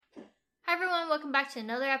welcome back to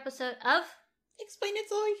another episode of Explain It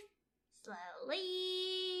Slowly.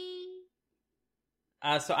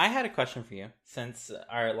 So I had a question for you. Since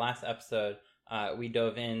our last episode, we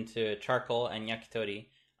dove into charcoal and yakitori.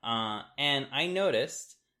 And I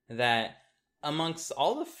noticed that amongst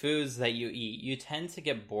all the foods that you eat, you tend to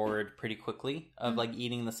get bored pretty quickly of like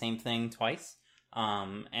eating the same thing twice.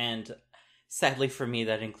 And sadly for me,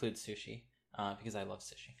 that includes sushi, because I love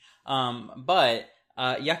sushi. But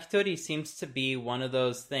yakitori seems to be one of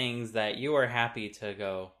those things that you are happy to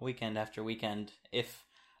go weekend after weekend if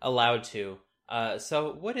allowed to.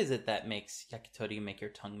 So what is it that makes yakitori make your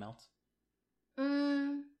tongue melt?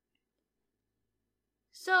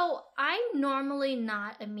 So I'm normally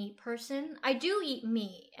not a meat person. I do eat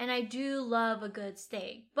meat and I do love a good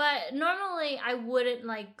steak, but normally I wouldn't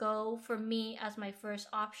like go for meat as my first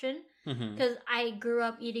option because I grew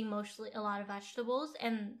up eating mostly a lot of vegetables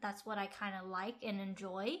and that's what I kind of like and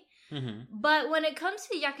enjoy. But when it comes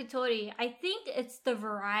to yakitori, I think it's the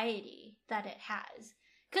variety that it has.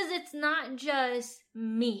 Because it's not just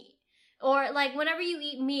meat. Or, like, whenever you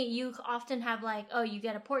eat meat, you often have, like, oh, you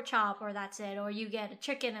get a pork chop, or that's it. Or you get a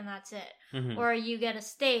chicken, and that's it. Or you get a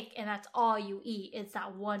steak, and that's all you eat. It's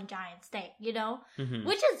that one giant steak, you know?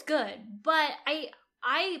 Which is good. But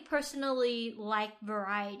I personally like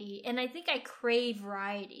variety. And I think I crave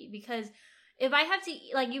variety. Because if I have to,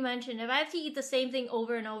 like you mentioned, if I have to eat the same thing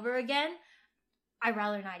over and over again, I'd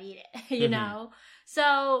rather not eat it, you know?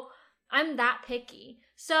 So I'm that picky.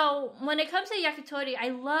 So when it comes to yakitori, I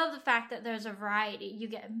love the fact that there's a variety. You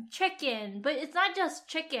get chicken, but it's not just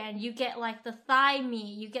chicken. You get like the thigh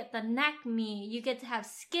meat, you get the neck meat, you get to have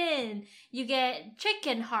skin, you get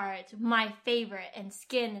chicken heart, my favorite, and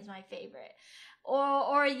skin is my favorite.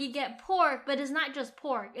 Or you get pork, but it's not just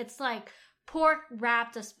pork. It's like pork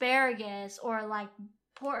wrapped asparagus or like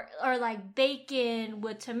pork or like bacon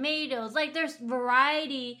with tomatoes. Like there's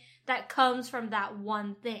variety that comes from that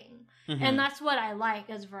one thing. And that's what I like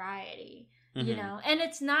as variety, you know? And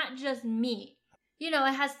it's not just meat. You know,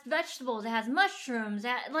 it has vegetables, it has mushrooms,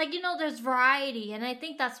 like, you know, there's variety. And I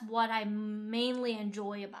think that's what I mainly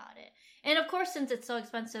enjoy about it. And of course, since it's so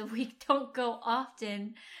expensive, we don't go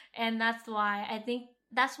often. And that's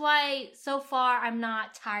why so far I'm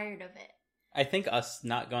not tired of it. I think us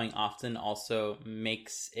not going often also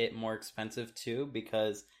makes it more expensive too,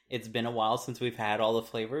 because it's been a while since we've had all the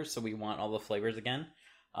flavors, so we want all the flavors again.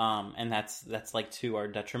 And that's like to our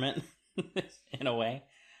detriment in a way.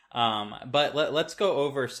 But let's go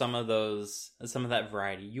over some of that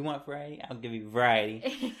variety. You want variety? I'll give you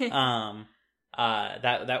variety.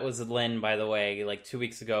 That was Lynn, by the way, like 2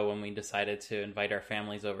 weeks ago when we decided to invite our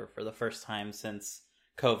families over for the first time since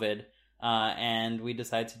COVID. And we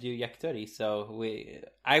decided to do yakitori. So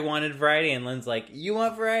I wanted variety, and Lynn's like, "You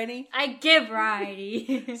want variety?" I give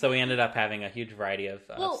variety. So we ended up having a huge variety of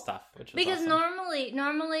stuff, which was because awesome.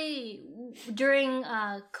 normally during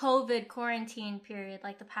COVID quarantine period,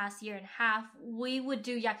 like the past year and a half, we would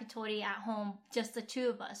do yakitori at home, just the two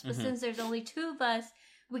of us. But since there's only two of us,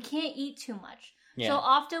 we can't eat too much. Yeah. So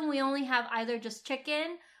often we only have either just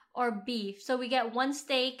chicken or beef. So we get one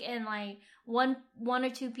steak and like one or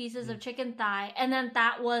two pieces of chicken thigh, and then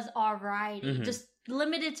that was our variety. Just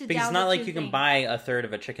limited to because it's not like you can buy a third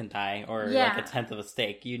of a chicken thigh or like a tenth of a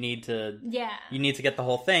steak. You need to get the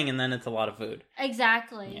whole thing, and then it's a lot of food.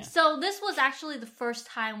 Exactly. Yeah. So this was actually the first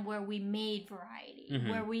time where we made variety,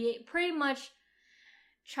 where we pretty much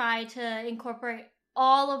tried to incorporate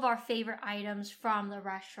all of our favorite items from the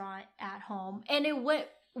restaurant at home, and it went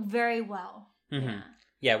very well.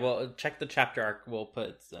 Yeah, well, check the chapter arc. We'll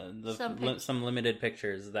put some limited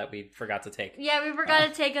pictures that we forgot to take. Yeah, we forgot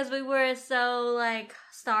to take because we were so, like,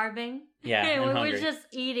 starving. Yeah, and we hungry. were just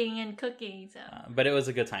eating and cooking, so. But it was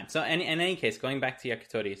a good time. So, in any case, going back to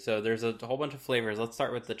yakitori, so there's a whole bunch of flavors. Let's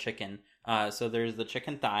start with the chicken. So there's the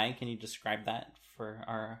chicken thigh. Can you describe that for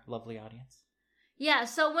our lovely audience? Yeah,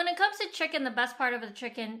 so when it comes to chicken, the best part of the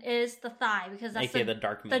chicken is the thigh, because that's the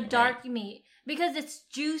dark meat. The dark meat. Because it's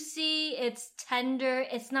juicy, it's tender,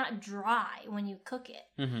 it's not dry when you cook it.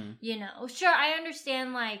 You know, sure, I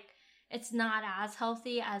understand, like, it's not as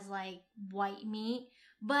healthy as, like, white meat,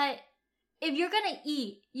 but if you're gonna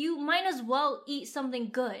eat, you might as well eat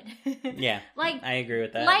something good. Yeah, like, I agree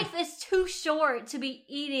with that. Life is too short to be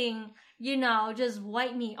eating, you know, just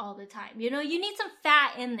white meat all the time. You know, you need some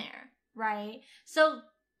fat in there. Right? So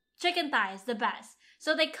chicken thigh is the best.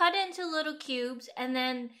 So they cut it into little cubes and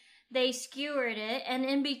then they skewered it, and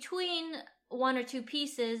in between one or two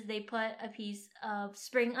pieces they put a piece of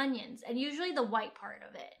spring onions, and usually the white part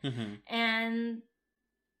of it. And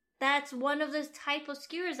that's one of the type of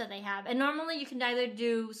skewers that they have. And normally you can either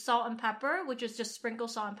do salt and pepper, which is just sprinkle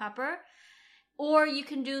salt and pepper, Or you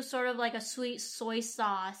can do sort of like a sweet soy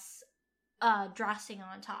sauce dressing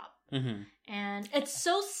on top. Mm-hmm. And it's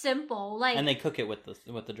so simple. Like, and they cook it with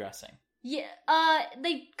the dressing. Yeah,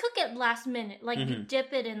 they cook it last minute. Like, you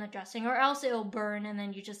dip it in the dressing, or else it'll burn, and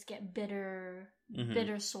then you just get bitter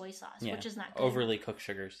soy sauce, which is not good. Overly cooked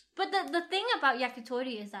sugars. But the thing about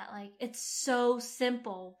yakitori is that, like, it's so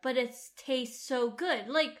simple, but it tastes so good.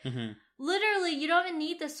 Like, literally, you don't even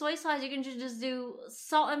need the soy sauce. You can just do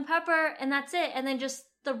salt and pepper, and that's it. And then just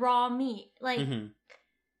the raw meat. Like,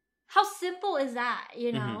 how simple is that,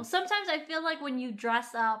 you know? Sometimes I feel like when you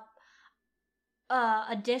dress up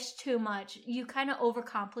a dish too much, you kind of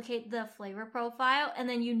overcomplicate the flavor profile, and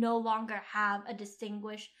then you no longer have a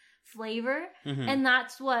distinguished flavor, and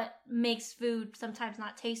that's what makes food sometimes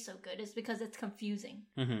not taste so good, is because it's confusing,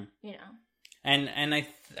 you know. And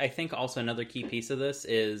I think also another key piece of this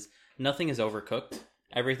is nothing is overcooked.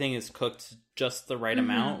 Everything is cooked just the right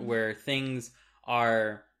amount, where things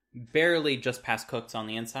are barely just past cooked on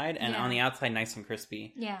the inside, and on the outside nice and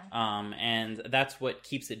crispy. And that's what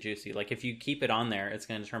keeps it juicy. Like, if you keep it on there, it's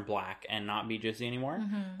going to turn black and not be juicy anymore.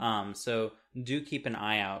 So do keep an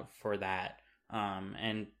eye out for that.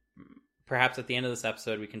 And perhaps at the end of this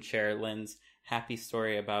episode, we can share Lynn's happy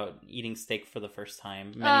story about eating steak for the first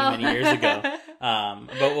time many years ago.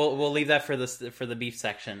 But we'll leave that for the beef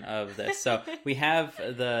section of this. So we have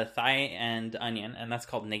the thigh and onion, and that's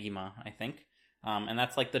called negima, I think. And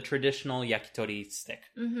that's like the traditional yakitori stick,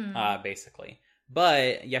 basically.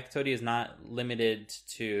 But yakitori is not limited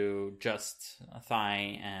to just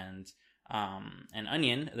thigh and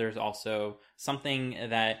onion. There's also something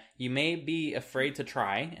that you may be afraid to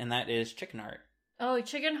try, and that is chicken heart. Oh,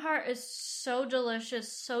 chicken heart is so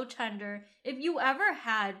delicious, so tender. If you ever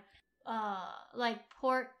had like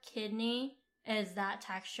pork kidney, is that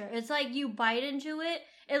texture. It's like you bite into it.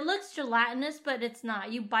 It looks gelatinous, but it's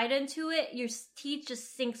not. You bite into it, your teeth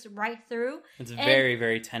just sinks right through. It's very,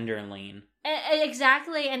 very tender and lean.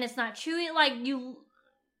 Exactly, and it's not chewy. Like,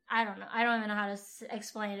 I don't know. I don't even know how to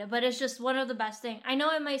explain it, but it's just one of the best things. I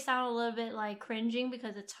know it might sound a little bit like cringing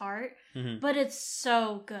because it's heart, but it's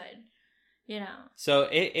so good, you know. So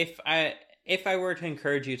if I were to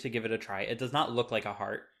encourage you to give it a try, it does not look like a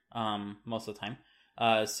heart most of the time.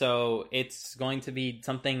 So it's going to be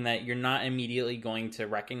something that you're not immediately going to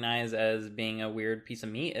recognize as being a weird piece of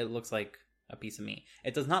meat. It looks like a piece of meat.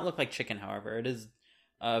 It does not look like chicken, however. It is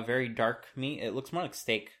a very dark meat. It looks more like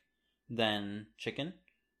steak than chicken.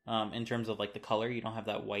 In terms of like the color, you don't have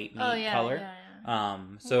that white meat color.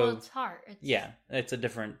 So well, it's heart. It's a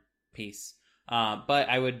different piece. But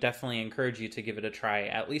I would definitely encourage you to give it a try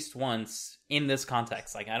at least once in this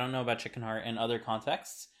context. Like, I don't know about chicken heart in other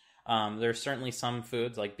contexts. There's certainly some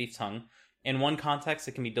foods like beef tongue. In one context,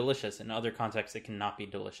 it can be delicious. In other contexts, it cannot be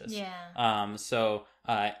delicious. So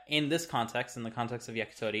in this context, in the context of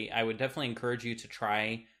yakitori, I would definitely encourage you to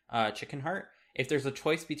try chicken heart. If there's a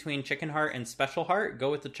choice between chicken heart and special heart, go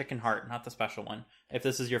with the chicken heart, not the special one, if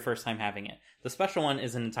this is your first time having it. The special one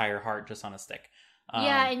is an entire heart just on a stick.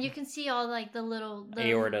 And you can see all like the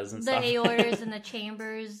aortas and stuff. The aortas and the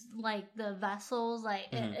chambers, like the vessels. Like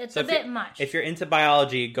it's a bit much. If you're into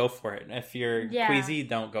biology, go for it. If you're queasy,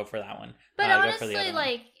 don't go for that one. But honestly,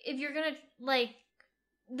 like if you're gonna like,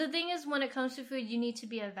 the thing is, when it comes to food, you need to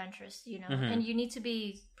be adventurous, you know, and you need to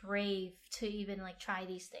be brave to even like try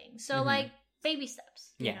these things. So like baby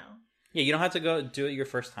steps, you know. Yeah, you don't have to go do it your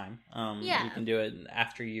first time. You can do it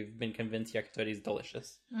after you've been convinced yakitori is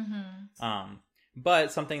delicious.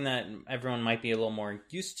 But something that everyone might be a little more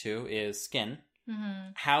used to is skin.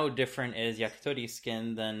 How different is yakitori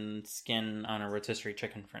skin than skin on a rotisserie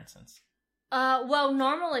chicken, for instance? Well,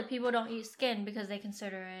 normally people don't eat skin because they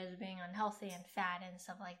consider it as being unhealthy and fat and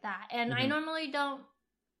stuff like that. And I normally don't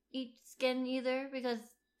eat skin either because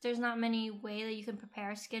there's not many way that you can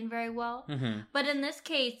prepare skin very well. But in this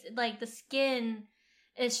case, like the skin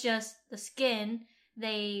is just the skin.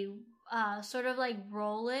 They sort of like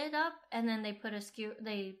roll it up, and then they put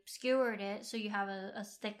they skewered it, so you have a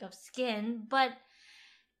stick of skin. But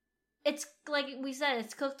it's like we said,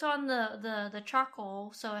 it's cooked on the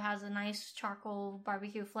charcoal, so it has a nice charcoal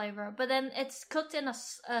barbecue flavor. But then it's cooked in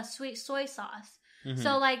a sweet soy sauce.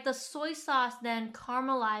 So like the soy sauce then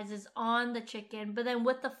caramelizes on the chicken, but then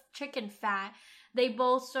with the chicken fat, they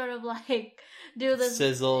both sort of like do this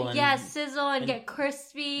sizzle and get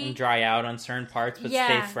crispy and dry out on certain parts, but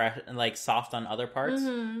stay fresh and like soft on other parts.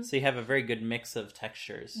 So you have a very good mix of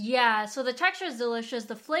textures. Yeah, so the texture is delicious,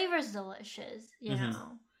 the flavor is delicious. You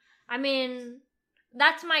know, I mean,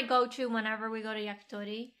 that's my go-to whenever we go to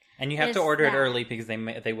yakitori. And you have to order it early because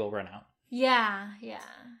they will run out. Yeah.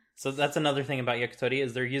 So that's another thing about yakitori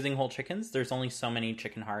is they're using whole chickens. There's only so many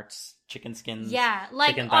chicken hearts, chicken skins, Yeah, like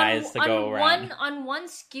chicken thighs to go around. On one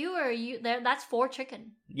skewer, that's 4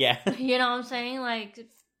 chicken. Yeah. You know what I'm saying? Like,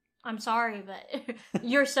 I'm sorry, but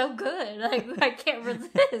you're so good. Like, I can't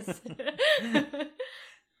resist.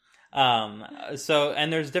 So,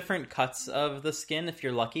 and there's different cuts of the skin if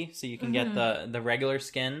you're lucky. So you can get the regular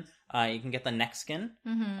skin, you can get the neck skin,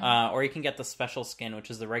 or you can get the special skin, which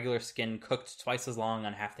is the regular skin cooked twice as long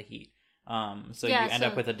on half the heat. So you end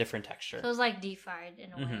up with a different texture. So it's like deep fried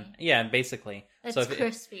in a way. Yeah, basically. It's so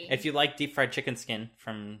crispy. If you like deep fried chicken skin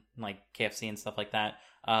from like KFC and stuff like that,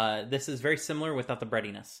 this is very similar without the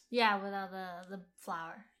breadiness. Yeah, without the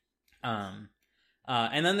flour.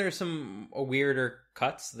 And then there's some weirder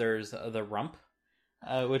cuts. There's the rump,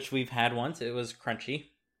 which we've had once. It was crunchy.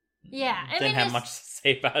 Yeah, Didn't have much to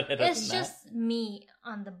say about it. It's just meat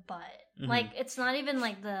on the butt. Like, it's not even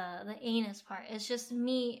like the anus part. It's just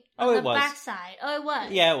meat on the backside. Oh, it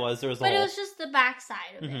was. Yeah, it was. There was, but it was just the backside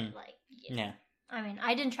of it. Like, yeah. I mean,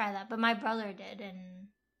 I didn't try that, but my brother did, and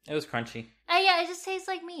it was crunchy. Yeah, it just tastes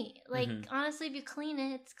like meat. Like, honestly, if you clean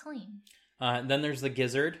it, it's clean. Then there's the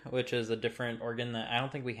gizzard, which is a different organ that I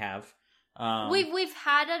don't think we have. We've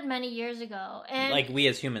had it many years ago, and like we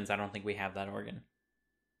as humans, I don't think we have that organ.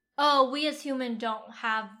 Oh, we as humans don't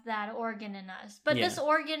have that organ in us, but this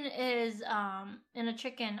organ is in a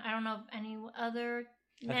chicken. I don't know if any other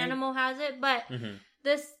animal has it, but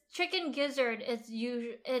this chicken gizzard is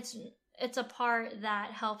it's a part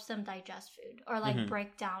that helps them digest food or like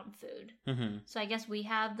break down food. So I guess we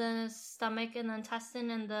have the stomach and the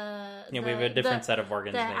intestine and we have a different set of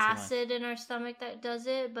organs. The basically. Acid in our stomach that does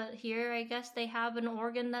it, but here I guess they have an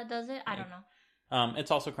organ that does it. I don't know.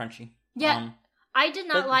 It's also crunchy. Yeah, I did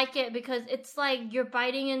not like it because it's like you're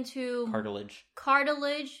biting into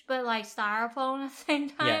cartilage, but like styrofoam at the same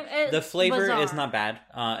time. Yeah. The flavor is not bad.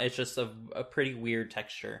 It's just a pretty weird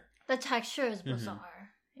texture. The texture is bizarre.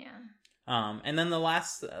 Yeah. And then the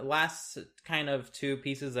last kind of 2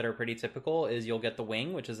 pieces that are pretty typical is you'll get the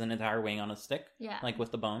wing, which is an entire wing on a stick, like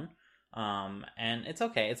with the bone. And it's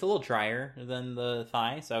okay. It's a little drier than the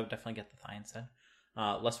thigh, so I would definitely get the thigh instead.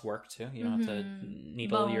 Less work too. You don't have to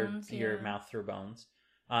needle your mouth through bones.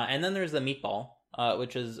 And then there's the meatball,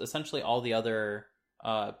 which is essentially all the other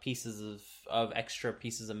pieces of extra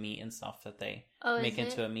pieces of meat and stuff that they make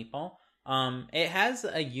into a meatball. It has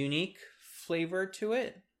a unique flavor to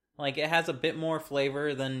it. Like, it has a bit more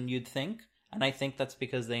flavor than you'd think. And I think that's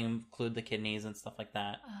because they include the kidneys and stuff like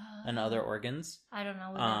that and other organs. I don't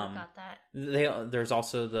know. We never got that. There's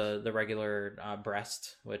also the regular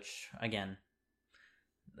breast, which, again,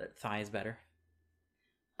 the thigh is better.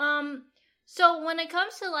 So when it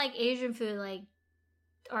comes to, like, Asian food, like,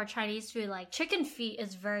 or Chinese food, like, chicken feet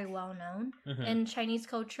is very well known in Chinese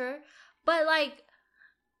culture. But, like,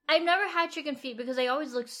 I've never had chicken feet because they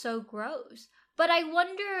always look so gross. But I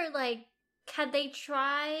wonder, like, can they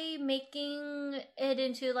try making it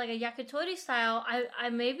into, like, a yakitori style? I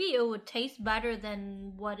maybe it would taste better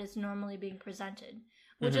than what is normally being presented,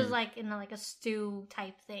 which is, like, in, like, a stew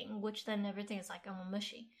type thing, which then everything is, like,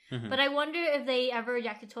 mushy. But I wonder if they ever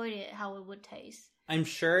yakitori it, how it would taste. I'm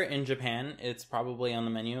sure in Japan it's probably on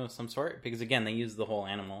the menu of some sort, because, again, they use the whole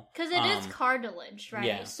animal. Because it is cartilage, right?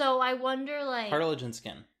 Yeah. So I wonder, like... Cartilage and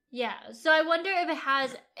skin. Yeah, so I wonder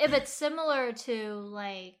if it's similar to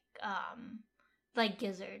like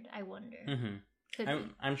gizzard. I wonder.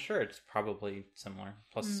 I'm sure it's probably similar,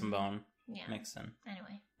 plus some bone mixed in.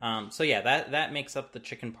 Anyway, so yeah, that makes up the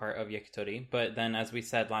chicken part of yakitori. But then, as we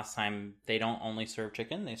said last time, they don't only serve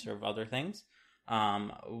chicken; they serve other things.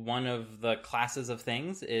 One of the classes of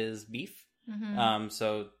things is beef.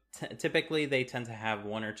 So typically, they tend to have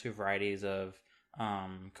 1 or 2 varieties of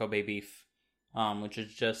Kobe beef. Which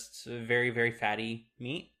is just very, very fatty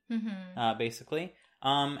meat, basically.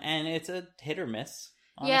 And it's a hit or miss,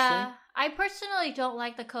 honestly. Yeah, I personally don't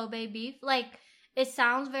like the Kobe beef. Like, it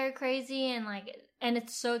sounds very crazy, and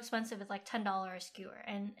it's so expensive. It's like $10 a skewer,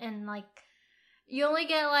 and like, you only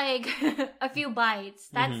get like a few bites.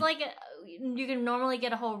 That's like you can normally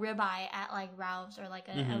get a whole ribeye at like Ralph's or like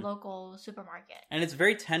a local supermarket. And it's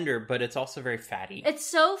very tender, but it's also very fatty. It's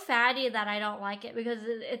so fatty that I don't like it because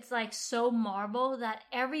it's like so marble that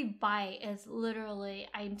every bite is literally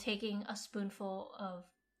I'm taking a spoonful of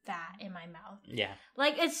fat in my mouth. Yeah.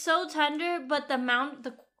 Like, it's so tender, but the amount,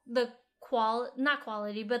 not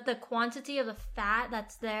quality, but the quantity of the fat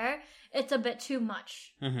that's there, it's a bit too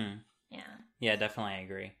much. Yeah, definitely, I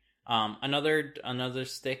agree. Another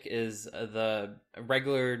stick is the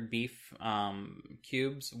regular beef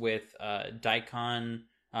cubes with daikon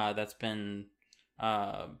that's been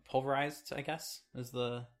pulverized, I guess is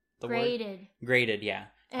the grated. Word. Grated, yeah.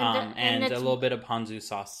 and a little bit of ponzu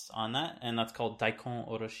sauce on that, and that's called daikon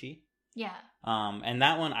oroshi. Yeah. And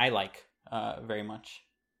that one I like very much.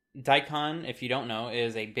 Daikon, if you don't know,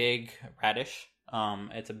 is a big radish.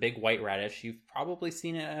 It's a big white radish. You've probably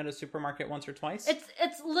seen it at a supermarket once or twice.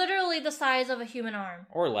 It's literally the size of a human arm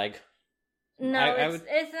or leg. No,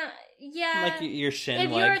 it's not. Yeah, like your shin.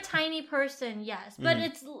 If leg. you're a tiny person, yes, but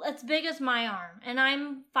it's big as my arm, and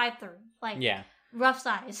I'm 5'3", like rough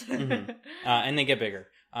size. And they get bigger.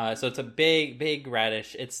 So it's a big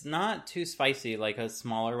radish. It's not too spicy like a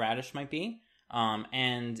smaller radish might be.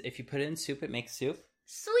 And if you put it in soup, it makes soup.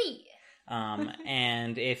 Sweet.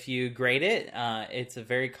 And if you grate it, it's a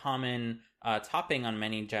very common topping on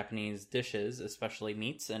many Japanese dishes, especially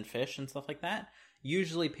meats and fish and stuff like that.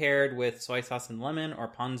 Usually paired with soy sauce and lemon or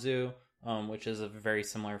ponzu, which is a very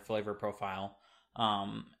similar flavor profile.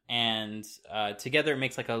 And together it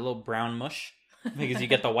makes like a little brown mush. Because you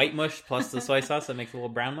get the white mush plus the soy sauce, that makes a little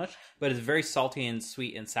brown mush. But it's very salty and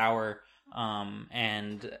sweet and sour.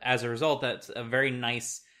 And as a result, that's a very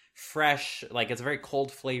nice, fresh, like it's a very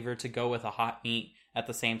cold flavor to go with a hot meat at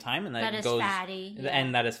the same time. And that goes fatty. Yeah.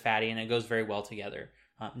 And that is fatty, and it goes very well together.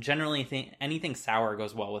 Generally, anything sour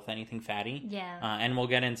goes well with anything fatty. Yeah. And we'll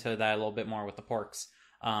get into that a little bit more with the porks.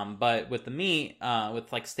 But with the meat,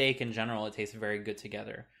 with like steak in general, it tastes very good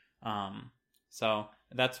together. So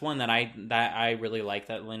that's one that I really like,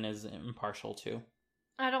 that Lynn is impartial to.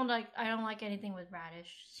 I don't like anything with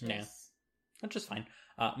radish. Yeah, which is fine.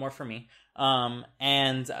 More for me.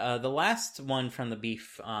 And the last one from the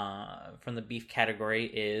beef category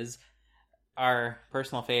is our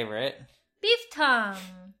personal favorite. Beef tongue.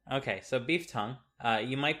 Okay, so beef tongue.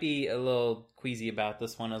 You might be a little queasy about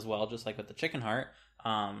this one as well, just like with the chicken heart.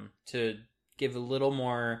 To give a little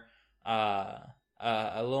more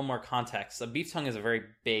context, a beef tongue is a very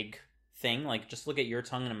big thing. Like, just look at your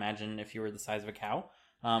tongue and imagine if you were the size of a cow.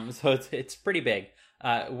 So it's pretty big.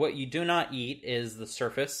 What you do not eat is the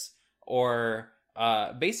surface, or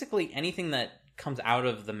basically anything that comes out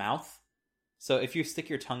of the mouth. So if you stick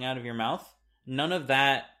your tongue out of your mouth, none of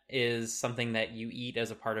that is something that you eat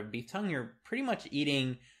as a part of beef tongue. You're pretty much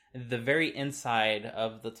eating the very inside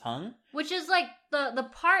of the tongue, which is like the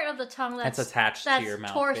part of the tongue that's attached to your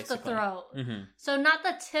mouth, towards the throat. Mm-hmm. So not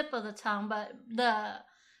the tip of the tongue, but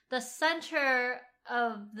the center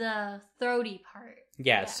of the throaty part.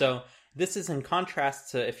 Yeah. So this is in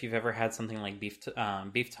contrast to if you've ever had something like beef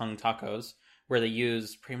tongue tacos, where they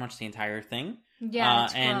use pretty much the entire thing. Yeah,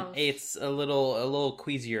 and gross. It's a little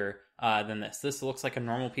queasier than this. This looks like a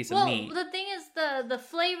normal piece of meat. Well, the thing is, the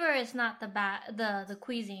flavor is not the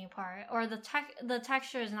queasy part, or the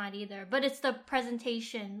texture is not either. But it's the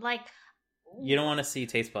presentation. Like, you don't want to see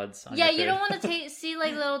taste buds. On you don't want to see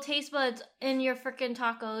like little taste buds in your freaking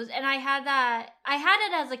tacos. And I had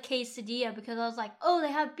it as a quesadilla because I was like, oh,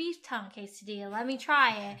 they have beef tongue quesadilla. Let me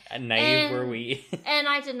try it. And naive were we? And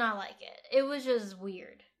I did not like it. It was just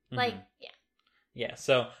weird. Like, Yeah,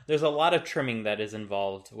 so there's a lot of trimming that is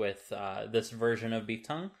involved with this version of beef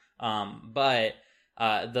tongue. But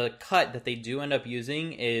the cut that they do end up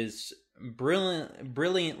using is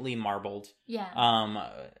brilliantly marbled. Yeah.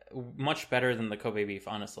 Much better than the Kobe beef,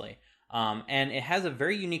 honestly. And it has a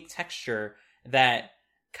very unique texture that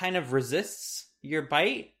kind of resists your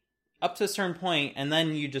bite up to a certain point, and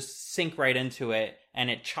then you just sink right into it, and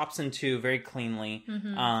it chops in two very cleanly.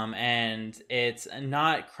 Mm-hmm. And it's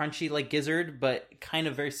not crunchy like gizzard, but kind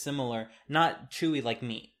of very similar. Not chewy like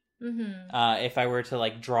meat. Mm-hmm. If I were to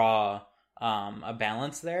like draw a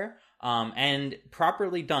balance there. And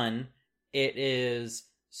properly done, it is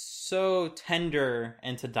so tender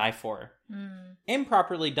and to die for.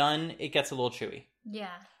 Improperly done, it gets a little chewy.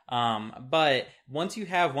 Yeah. But once you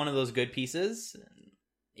have one of those good pieces,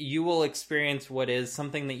 you will experience what is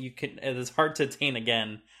something that it is hard to attain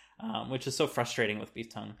again, which is so frustrating with beef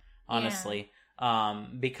tongue, honestly. Yeah.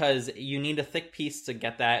 Because you need a thick piece to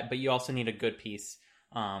get that, but you also need a good piece.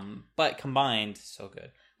 But combined, so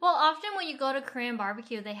good. Well, often when you go to Korean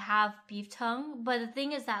barbecue, they have beef tongue, but the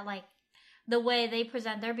thing is that, like, the way they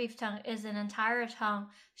present their beef tongue is an entire tongue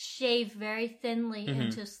shaved very thinly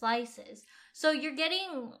into slices. So you're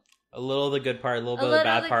getting a little of the good part, a little bit of the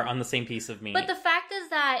bad part on the same piece of meat. But the fact is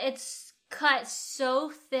that it's cut so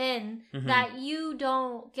thin that you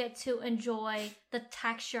don't get to enjoy the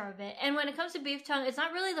texture of it. And when it comes to beef tongue, it's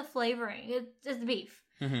not really the flavoring. It's the beef.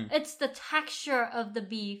 It's the texture of the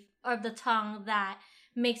beef, or the tongue, that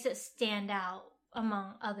makes it stand out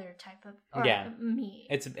among other type of meat.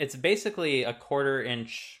 It's basically a 1/4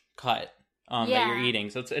 inch cut that you're eating.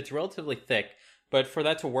 So it's relatively thick. But for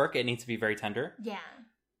that to work, it needs to be very tender. Yeah.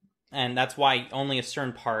 And that's why only a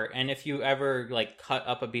certain part, and if you ever like cut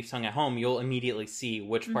up a beef tongue at home, you'll immediately see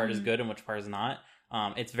which part is good and which part is not.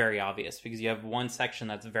 It's very obvious because you have one section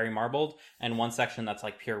that's very marbled and one section that's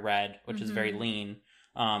like pure red, which is very lean.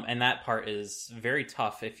 And that part is very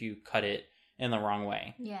tough if you cut it in the wrong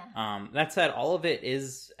way. Yeah. That said, all of it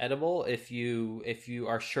is edible if you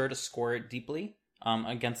are sure to score it deeply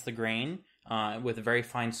against the grain with very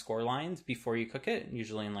fine score lines before you cook it,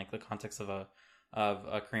 usually in like the context of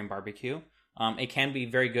a Korean barbecue. It can be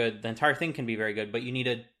very good. The entire thing can be very good, but you need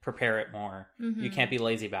to prepare it more. You can't be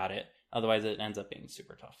lazy about it. Otherwise, it ends up being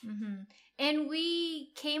super tough. And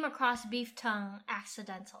we came across beef tongue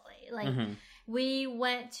accidentally. Like, we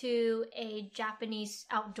went to a Japanese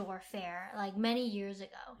outdoor fair, like, many years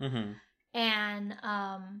ago. And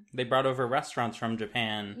they brought over restaurants from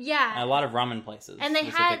Japan. Yeah. A lot of ramen places. And they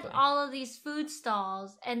had all of these food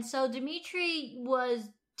stalls. And so Dimitri was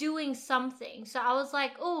doing something. So I was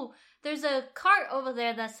like, oh, there's a cart over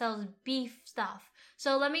there that sells beef stuff.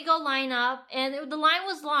 So let me go line up. And the line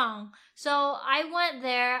was long. So I went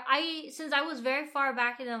there. Since I was very far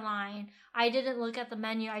back in the line, I didn't look at the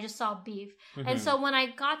menu. I just saw beef. And so when I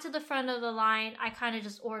got to the front of the line, I kind of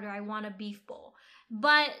just ordered, I want a beef bowl.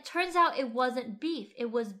 But turns out it wasn't beef. It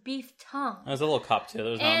was beef tongue. It was a little cup too.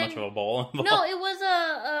 There was not much of a bowl involved. No, it was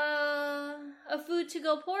a food to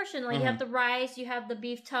go portion. Like you have the rice, you have the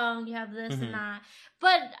beef tongue, you have this and that.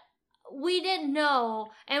 But we didn't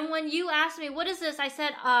know. And when you asked me, what is this? I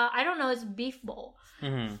said, I don't know. It's a beef bowl.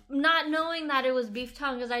 Not knowing that it was beef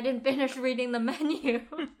tongue because I didn't finish reading the menu.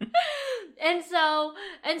 and so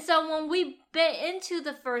when we bit into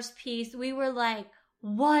the first piece, we were like,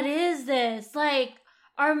 what is this? Like,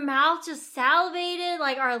 our mouth just salivated,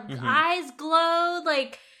 like our eyes glowed,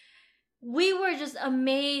 like we were just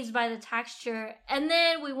amazed by the texture. And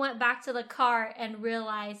then we went back to the cart and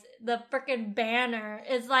realized the freaking banner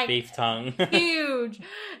is like beef tongue. Huge.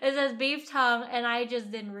 It says beef tongue, and I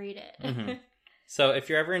just didn't read it. So if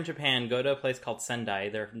you're ever in Japan, go to a place called Sendai.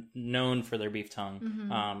 They're known for their beef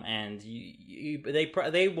tongue, and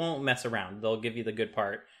they won't mess around. They'll give you the good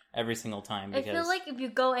part every single time. I feel like if you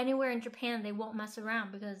go anywhere in Japan, they won't mess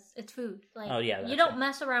around because it's food. Like, oh yeah, you don't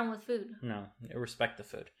mess around with food. No, respect the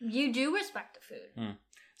food. You do respect the food.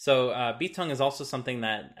 So beef tongue is also something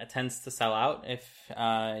that tends to sell out if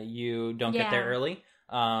you don't get there early,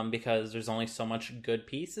 because there's only so much good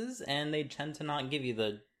pieces, and they tend to not give you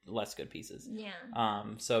the less good pieces. Yeah.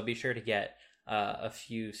 So be sure to get a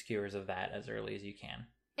few skewers of that as early as you can.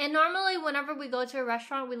 And normally, whenever we go to a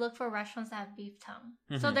restaurant, we look for restaurants that have beef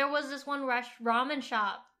tongue. So there was this one ramen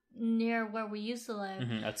shop near where we used to live.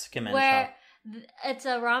 That's Tsukemen where shop. It's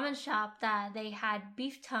a ramen shop that they had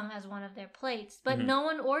beef tongue as one of their plates. But no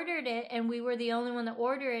one ordered it, and we were the only one that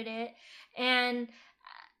ordered it. And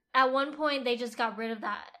at one point, they just got rid of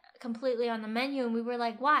that completely on the menu, and we were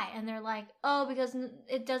like, why? And they're like, oh, because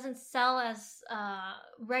it doesn't sell as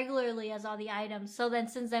regularly as all the items. So then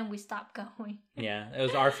since then we stopped going. Yeah, it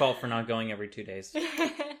was our fault for not going every 2 days.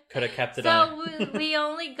 Could have kept it on. So we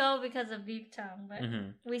only go because of beef tongue, but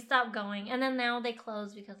we stopped going, and then now they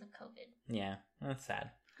closed because of COVID. Yeah, that's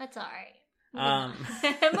sad. That's all right.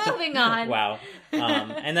 Moving on. Wow.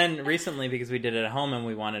 And then recently, because we did it at home and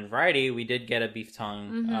we wanted variety, we did get a beef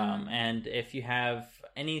tongue. And if you have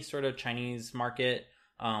any sort of Chinese market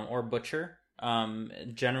or butcher,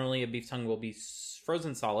 generally a beef tongue will be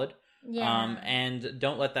frozen solid. Yeah. And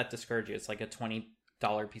don't let that discourage you. It's like a $20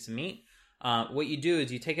 piece of meat. What you do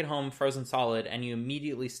is you take it home frozen solid, and you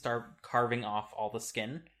immediately start carving off all the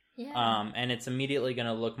skin. Yeah. And it's immediately going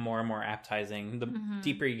to look more and more appetizing the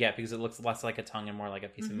deeper you get, because it looks less like a tongue and more like a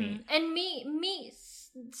piece of meat. And meat,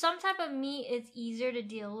 some type of meat is easier to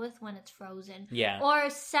deal with when it's frozen. Yeah. Or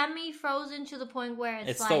semi-frozen to the point where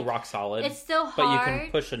it's like, still rock solid. It's still hard. But you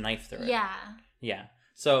can push a knife through it. Yeah. Yeah.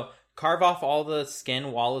 So carve off all the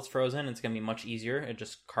skin while it's frozen. It's going to be much easier. It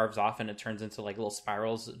just carves off and it turns into like little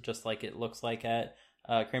spirals, just like it looks like at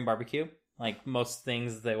Korean barbecue. Like most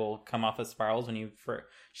things, they will come off as spirals when you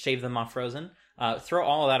shave them off frozen. Throw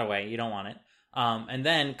all of that away. You don't want it. And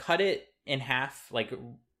then cut it in half, like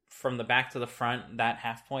from the back to the front, that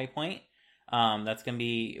halfway point. That's going to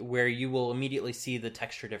be where you will immediately see the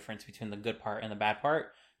texture difference between the good part and the bad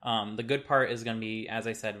part. The good part is going to be, as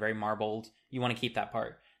I said, very marbled. You want to keep that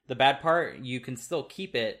part. The bad part, you can still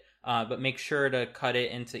keep it, but make sure to cut it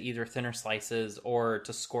into either thinner slices or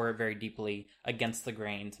to score it very deeply against the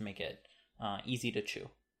grain to make it easy to chew,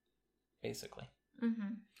 basically.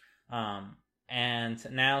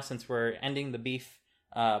 And now, since we're ending the beef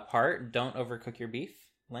part, don't overcook your beef,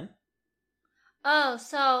 Lynn. Oh,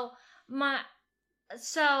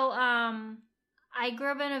 I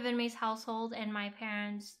grew up in a Vietnamese household, and my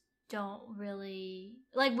parents don't really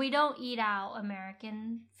like, we don't eat out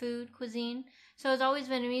American food cuisine, so it's always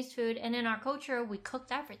Vietnamese food. And in our culture, we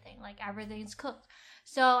cooked everything, like everything's cooked.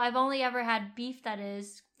 So I've only ever had beef that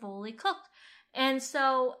is fully cooked. And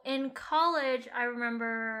so in college, I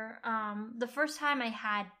remember the first time I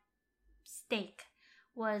had steak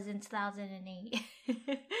was in 2008.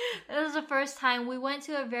 It was the first time we went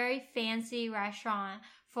to a very fancy restaurant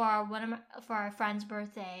for our friend's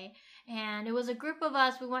birthday, and it was a group of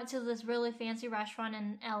us. We went to this really fancy restaurant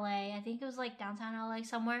in LA. I think it was like downtown LA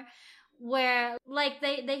somewhere, where like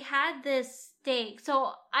they had this steak.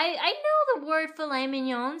 So I know the word filet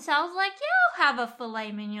mignon, so I was like, yeah, I'll have a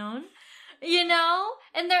filet mignon. You know,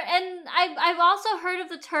 and I've also heard of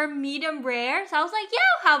the term medium rare, so I was like,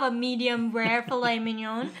 yeah, I'll have a medium rare filet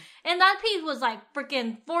mignon, and that piece was like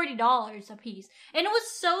freaking $40 a piece, and it was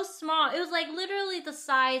so small. It was like literally the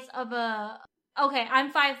size of okay,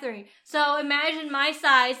 I'm 5'3", so imagine my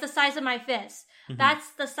size, the size of my fist. Mm-hmm. That's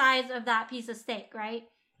the size of that piece of steak, right?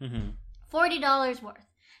 Mm-hmm. $40 worth.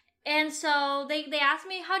 And so they asked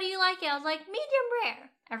me, how do you like it? I was like, medium rare.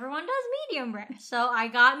 Everyone does medium rare. So I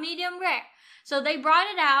got medium rare. So they brought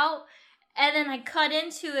it out, and then I cut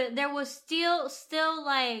into it. There was still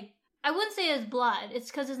like, I wouldn't say it's blood. It's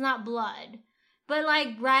because it's not blood. But like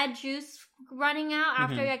red juice running out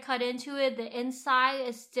after I cut into it. The inside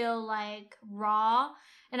is still like raw.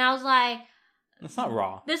 And I was like, it's not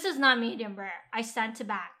raw. This is not medium rare. I sent it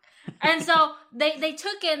back. And so they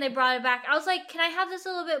took it and they brought it back. I was like, can I have this a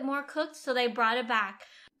little bit more cooked? So they brought it back.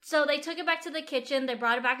 So they took it back to the kitchen. They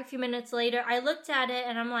brought it back a few minutes later. I looked at it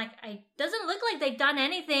and I'm like, it doesn't look like they've done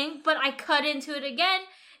anything, but I cut into it again.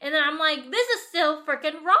 And then I'm like, this is still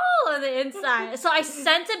freaking raw on the inside. So I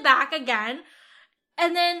sent it back again.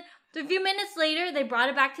 And then a few minutes later, they brought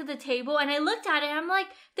it back to the table, and I looked at it, and I'm like,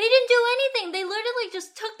 they didn't do anything. They literally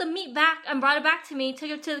just took the meat back and brought it back to me, took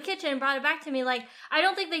it to the kitchen and brought it back to me. Like, I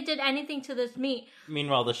don't think they did anything to this meat.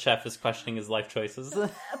 Meanwhile, the chef is questioning his life choices.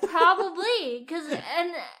 Probably, because,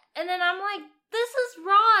 and then I'm like, this is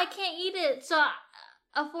raw, I can't eat it. So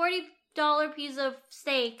a $40 piece of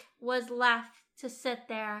steak was left to sit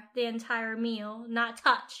there the entire meal, not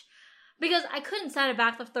touch. Because I couldn't send it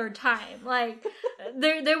back the third time. Like,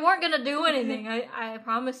 they weren't going to do anything, I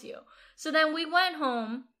promise you. So then we went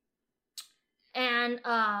home, and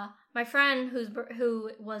my friend,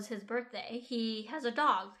 who was his birthday, he has a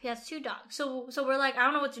dog. He has 2 dogs. So we're like, I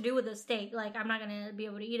don't know what to do with this steak. Like, I'm not going to be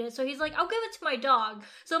able to eat it. So he's like, I'll give it to my dog.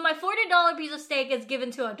 So my $40 piece of steak is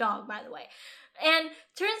given to a dog, by the way. And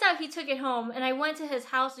turns out he took it home, and I went to his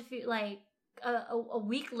house a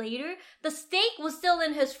week later. The steak was still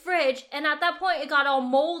in his fridge, and at that point it got all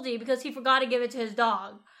moldy because he forgot to give it to his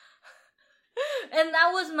dog. And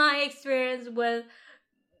that was my experience with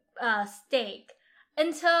steak.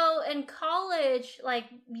 Until in college, like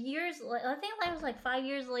years, I think that was like 5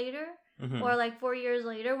 years later, or like 4 years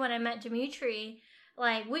later, when I met Dimitri.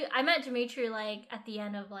 Like I met Dimitri like at the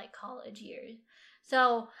end of like college years.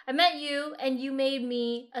 So I met you, and you made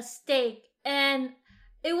me a steak, and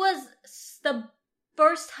it was the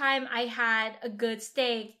first time I had a good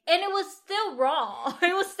steak, and it was still raw.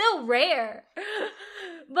 It was still rare.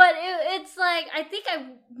 But it's like, I think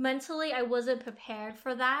I wasn't prepared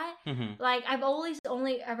for that. Mm-hmm. Like, I've always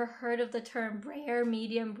only ever heard of the term rare,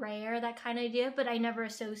 medium rare, that kind of idea, but I never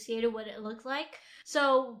associated what it looked like.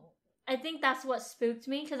 So I think that's what spooked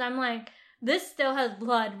me, because I'm like, this still has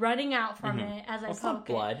blood running out from it as I poke it. It's not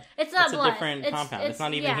blood. It's not blood. It's a different compound. It's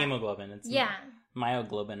not even hemoglobin. It's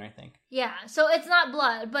myoglobin, I think. Yeah, so it's not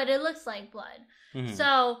blood, but it looks like blood. Mm-hmm.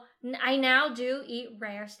 So I now do eat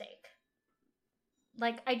rare steak.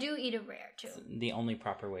 Like, I do eat it rare, too. It's the only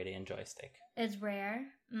proper way to enjoy steak. It's rare.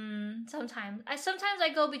 Sometimes I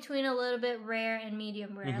go between a little bit rare and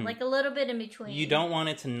medium rare. Mm-hmm. Like, a little bit in between. You don't want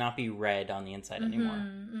it to not be red on the inside anymore.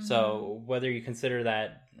 Mm-hmm. So whether you consider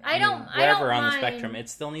that wherever on the spectrum, it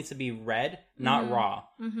still needs to be red, not raw.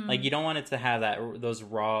 Mm-hmm. Like, you don't want it to have those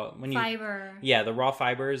raw fiber. Yeah, the raw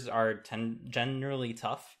fibers are generally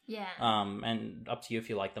tough. Yeah. And up to you if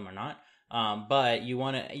you like them or not. But you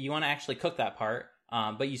want to actually cook that part.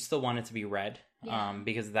 But you still want it to be red,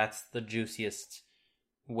 because that's the juiciest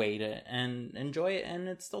way to enjoy it, and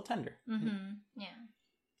it's still tender. Mm-hmm.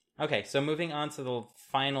 Yeah. Okay, so moving on to the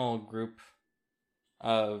final group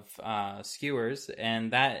of skewers,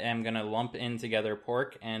 and that I'm going to lump in together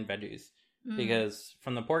pork and veggies, because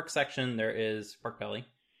from the pork section there is pork belly.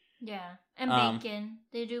 Yeah, and bacon.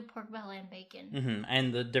 They do pork belly and bacon. Mm-hmm.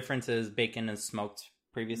 And the difference is bacon is smoked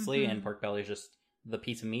previously, and pork belly is just the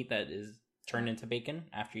piece of meat that is turned into bacon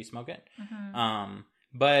after you smoke it. Mm-hmm.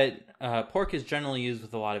 But pork is generally used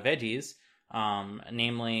with a lot of veggies,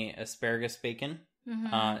 namely asparagus bacon,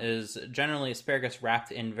 is generally asparagus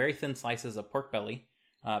wrapped in very thin slices of pork belly.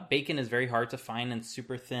 Bacon is very hard to find in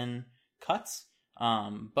super thin cuts,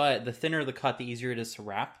 but the thinner the cut, the easier it is to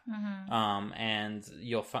wrap. And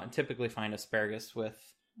you'll typically find asparagus with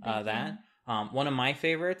that. One of my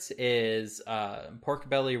favorites is pork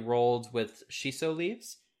belly rolled with shiso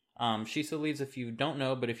leaves. Shiso leaves, if you don't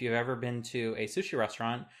know, but if you've ever been to a sushi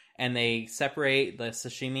restaurant and they separate the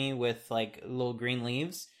sashimi with like little green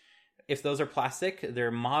leaves, if those are plastic,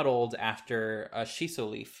 they're modeled after a shiso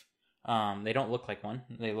leaf. They don't look like one.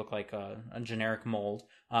 They look like a generic mold.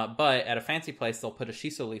 But at a fancy place, they'll put a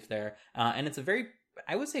shiso leaf there. And it's a very,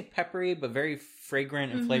 I would say peppery, but very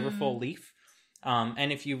fragrant and flavorful leaf.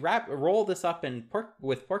 And if you roll this up in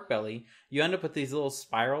with pork belly, you end up with these little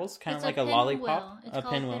spirals, kind of like a lollipop. It's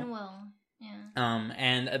called pinwheel. Yeah.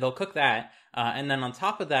 And they'll cook that. And then on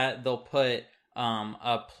top of that, they'll put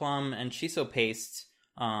a plum and shiso paste,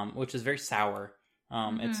 which is very sour.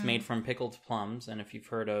 It's made from pickled plums. And if you've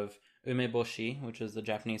heard of umeboshi, which is the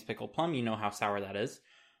Japanese pickled plum, you know how sour that is.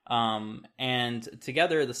 And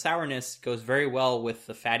together, the sourness goes very well with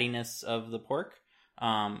the fattiness of the pork.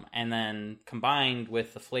 And then combined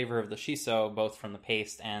with the flavor of the shiso, both from the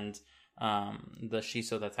paste and the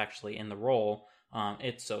shiso that's actually in the roll,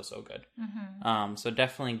 it's so good. So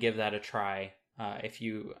definitely give that a try if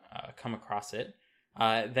you come across it.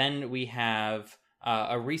 Then we have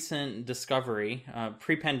a recent discovery,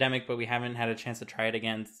 pre-pandemic, but we haven't had a chance to try it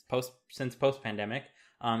again since post-pandemic,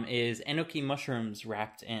 is enoki mushrooms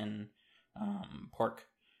wrapped in pork.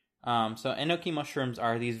 So enoki mushrooms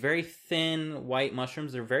are these very thin white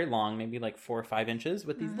mushrooms. They're very long, maybe like 4 or 5 inches,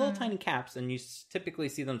 with these little tiny caps, and you typically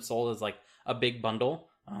see them sold as like a big bundle,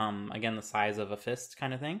 again, the size of a fist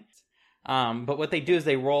kind of thing. But what they do is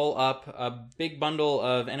they roll up a big bundle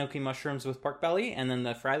of enoki mushrooms with pork belly, and then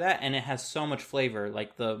they fry that, and it has so much flavor.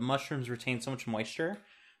 Like, the mushrooms retain so much moisture.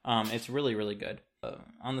 It's really, really good.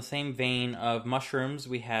 On the same vein of mushrooms,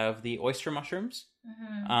 we have the oyster mushrooms,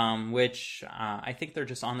 which I think they're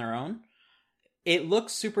just on their own. It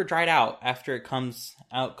looks super dried out after it comes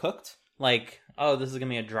out cooked. Like, oh, this is going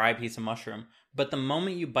to be a dry piece of mushroom. But the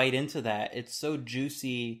moment you bite into that, it's so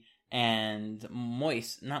juicy and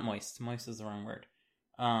moist. Not moist. Moist is the wrong word.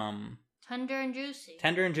 Tender and juicy.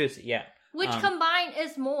 Tender and juicy, yeah. Which combined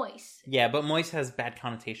is moist. Yeah, but moist has bad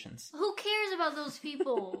connotations. Who cares about those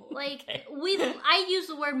people? Like, Okay. I use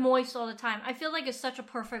the word moist all the time. I feel like it's such a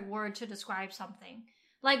perfect word to describe something.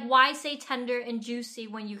 Like, why say tender and juicy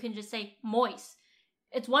when you can just say moist?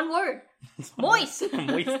 It's one word. Moist.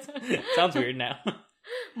 Moist. Sounds weird now.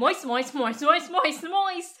 Moist.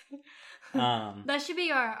 That should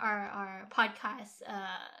be our podcast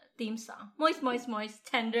theme song. Moist,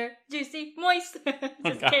 tender, juicy, moist.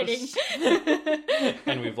 Just kidding.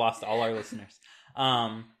 And we've lost all our listeners.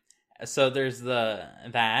 So there's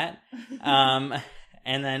that.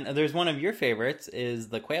 And then there's one of your favorites is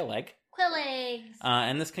the quail egg. Quail eggs.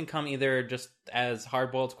 And this can come either just as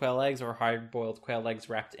hard-boiled quail eggs or hard-boiled quail eggs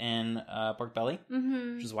wrapped in pork belly,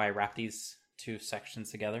 which is why I wrap these two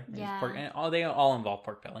sections together. Yeah. They all involve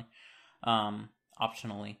pork belly,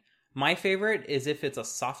 optionally. My favorite is if it's a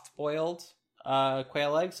soft-boiled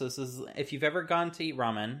quail egg. So this is, if you've ever gone to eat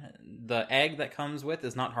ramen, the egg that comes with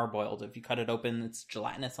is not hard-boiled. If you cut it open, it's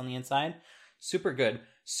gelatinous on the inside. Super good.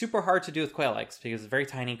 Super hard to do with quail eggs because it's very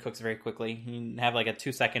tiny, cooks very quickly. You have like a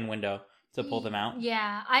 2-second window to pull them out.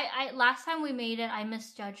 Yeah, I last time we made it, I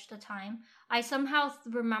misjudged the time. I somehow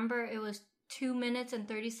remember it was 2 minutes and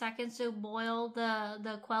 30 seconds to boil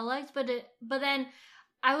the quail eggs, but then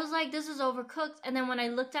I was like, this is overcooked. And then when I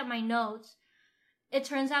looked at my notes, it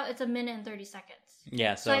turns out it's 1 minute and 30 seconds.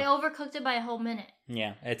 Yeah, so I overcooked it by a whole minute.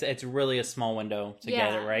 Yeah, it's really a small window to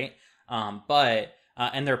get it right.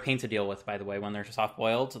 And they're a pain to deal with, by the way, when they're soft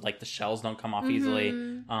boiled. Like, the shells don't come off easily.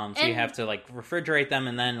 So you have to like refrigerate them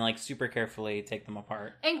and then like super carefully take them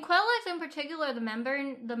apart. And quail eggs in particular, the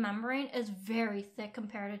membrane is very thick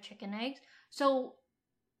compared to chicken eggs. So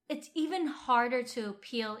it's even harder to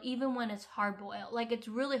peel even when it's hard boiled. Like, it's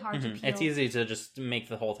really hard to peel. It's easy to just make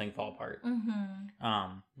the whole thing fall apart.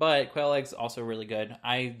 But quail eggs also really good.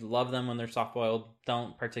 I love them when they're soft boiled.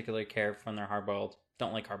 Don't particularly care when they're hard boiled.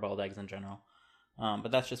 Don't like hard boiled eggs in general.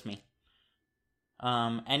 But that's just me.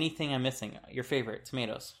 Anything I'm missing? Your favorite?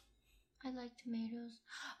 Tomatoes. I like tomatoes.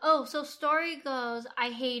 Oh, so story goes, I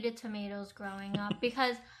hated tomatoes growing up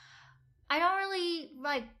because I don't really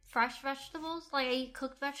like fresh vegetables. Like, I eat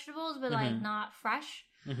cooked vegetables, but like not fresh.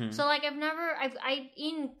 So like I've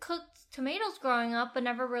eaten cooked tomatoes growing up, but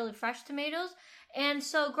never really fresh tomatoes. And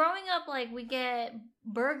so growing up, like, we get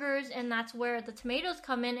burgers, and that's where the tomatoes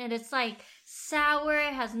come in, and it's like sour,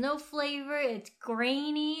 it has no flavor, it's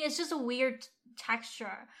grainy, it's just a weird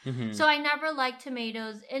texture. Mhm. So I never liked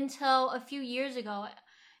tomatoes until a few years ago.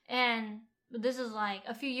 And this is like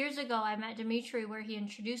a few years ago, I met Dimitri where he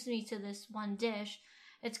introduced me to this one dish.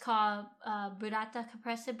 It's called burrata,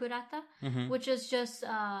 caprese burrata, Mhm. which is just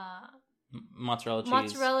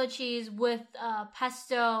Mozzarella cheese with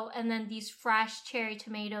pesto and then these fresh cherry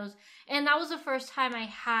tomatoes. And that was the first time I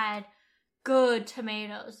had good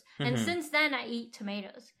tomatoes. And Mhm. since then, I eat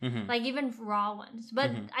tomatoes, Mhm. like even raw ones.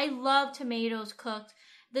 But Mhm. I love tomatoes cooked.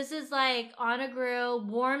 This is like on a grill,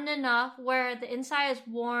 warmed enough where the inside is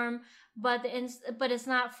warm, but but it's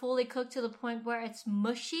not fully cooked to the point where it's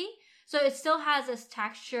mushy. So it still has this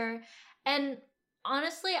texture. And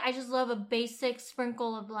honestly, I just love a basic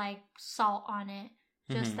sprinkle of like salt on it.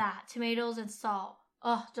 Just Mhm. that. Tomatoes and salt.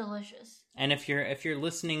 Oh, delicious. And if you're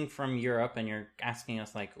listening from Europe and you're asking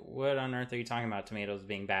us like, what on earth are you talking about tomatoes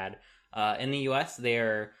being bad? In the U.S., they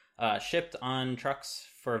are shipped on trucks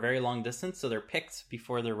for a very long distance, so they're picked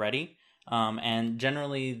before they're ready, and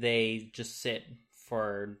generally they just sit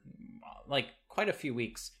for like quite a few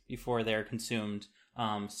weeks before they're consumed,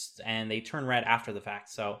 and they turn red after the fact.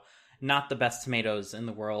 So not the best tomatoes in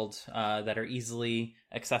the world that are easily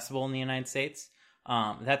accessible in the United States.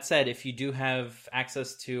 That said, if you do have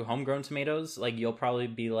access to homegrown tomatoes, like you'll probably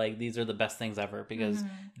be like, these are the best things ever, because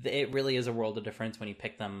it really is a world of difference when you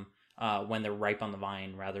pick them when they're ripe on the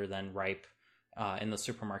vine rather than ripe in the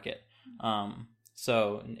supermarket.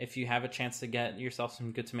 So if you have a chance to get yourself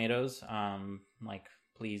some good tomatoes, like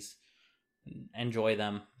please enjoy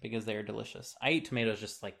them because they are delicious. I eat tomatoes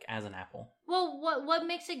just like as an apple. Well, what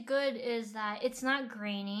makes it good is that it's not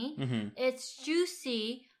grainy, it's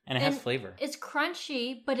juicy, and it has flavor. It's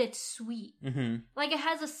crunchy, but it's sweet. Mm-hmm. Like it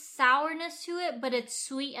has a sourness to it, but it's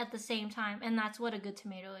sweet at the same time, and that's what a good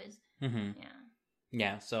tomato is. Mm-hmm.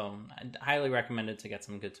 Yeah. So I'd highly recommend it to get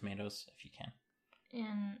some good tomatoes if you can.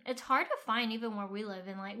 And it's hard to find even where we live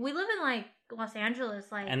in. Like we live in like Los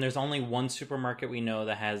Angeles, like, and there's only one supermarket we know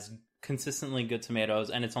that has consistently good tomatoes,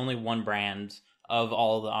 and it's only one brand of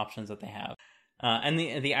all the options that they have. And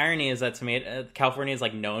the irony is that California is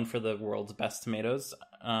like known for the world's best tomatoes,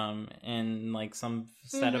 in like some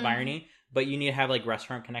set of irony. But you need to have like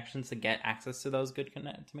restaurant connections to get access to those good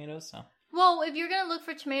tomatoes. So, well, if you're gonna look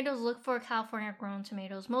for tomatoes, look for California grown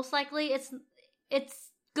tomatoes. Most likely, it's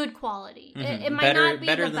good quality. It might not be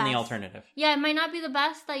better the than best. the alternative. Yeah, it might not be the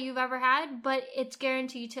best that you've ever had, but it's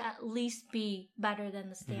guaranteed to at least be better than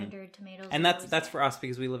the standard tomatoes. And that's for us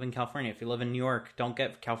because we live in California. If you live in New York, don't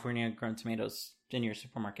get California grown tomatoes in your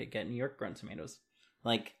supermarket. Get New York grown tomatoes.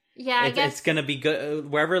 Like, yeah, I guess it's gonna be good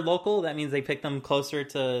wherever local. That means they pick them closer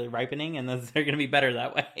to ripening, and they're gonna be better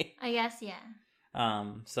that way. I guess, yeah.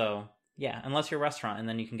 So yeah, unless you're a restaurant, and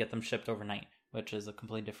then you can get them shipped overnight, which is a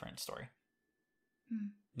completely different story.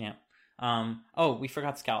 Yeah. Oh, we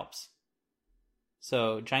forgot scallops.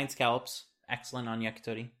 So giant scallops, excellent on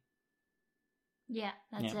yakitori. Yeah,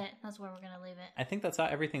 that's it. That's where we're gonna leave it. I think that's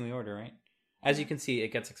everything we order, right? As you can see,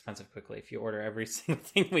 it gets expensive quickly if you order every single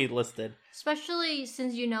thing we listed. Especially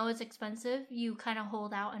since you know it's expensive, you kind of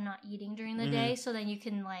hold out and not eating during the day, so then you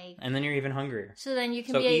can like. And then you're even hungrier. So then you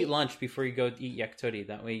can eat lunch before you go eat yakitori.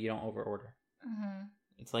 That way you don't overorder. Mm-hmm.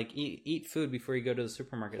 It's like eat food before you go to the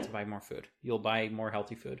supermarket to buy more food. You'll buy more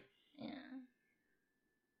healthy food. Yeah.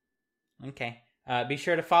 Okay. Be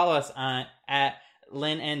sure to follow us at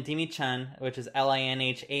Lin and Dimi-chan, which is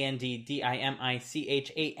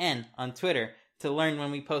LINHANDDIMICHAN on Twitter to learn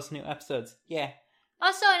when we post new episodes. Yeah.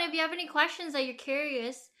 Also, and if you have any questions that you're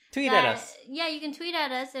curious, tweet at us. Yeah, you can tweet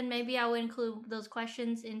at us, and maybe I will include those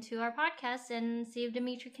questions into our podcast and see if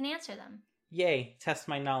Dimitri can answer them. Yay, test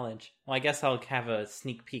my knowledge. Well, I guess I'll have a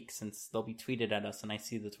sneak peek since they'll be tweeted at us and I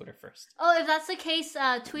see the Twitter first. Oh, if that's the case,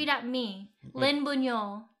 tweet at me, Lin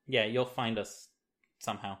Buñol. Yeah, you'll find us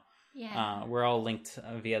somehow. Yeah. We're all linked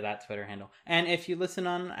via that Twitter handle. And if you listen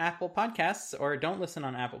on Apple Podcasts or don't listen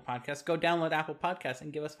on Apple Podcasts, go download Apple Podcasts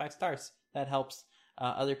and give us 5 stars. That helps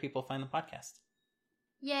other people find the podcast.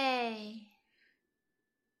 Yay.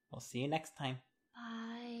 We'll see you next time.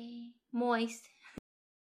 Bye. Moist.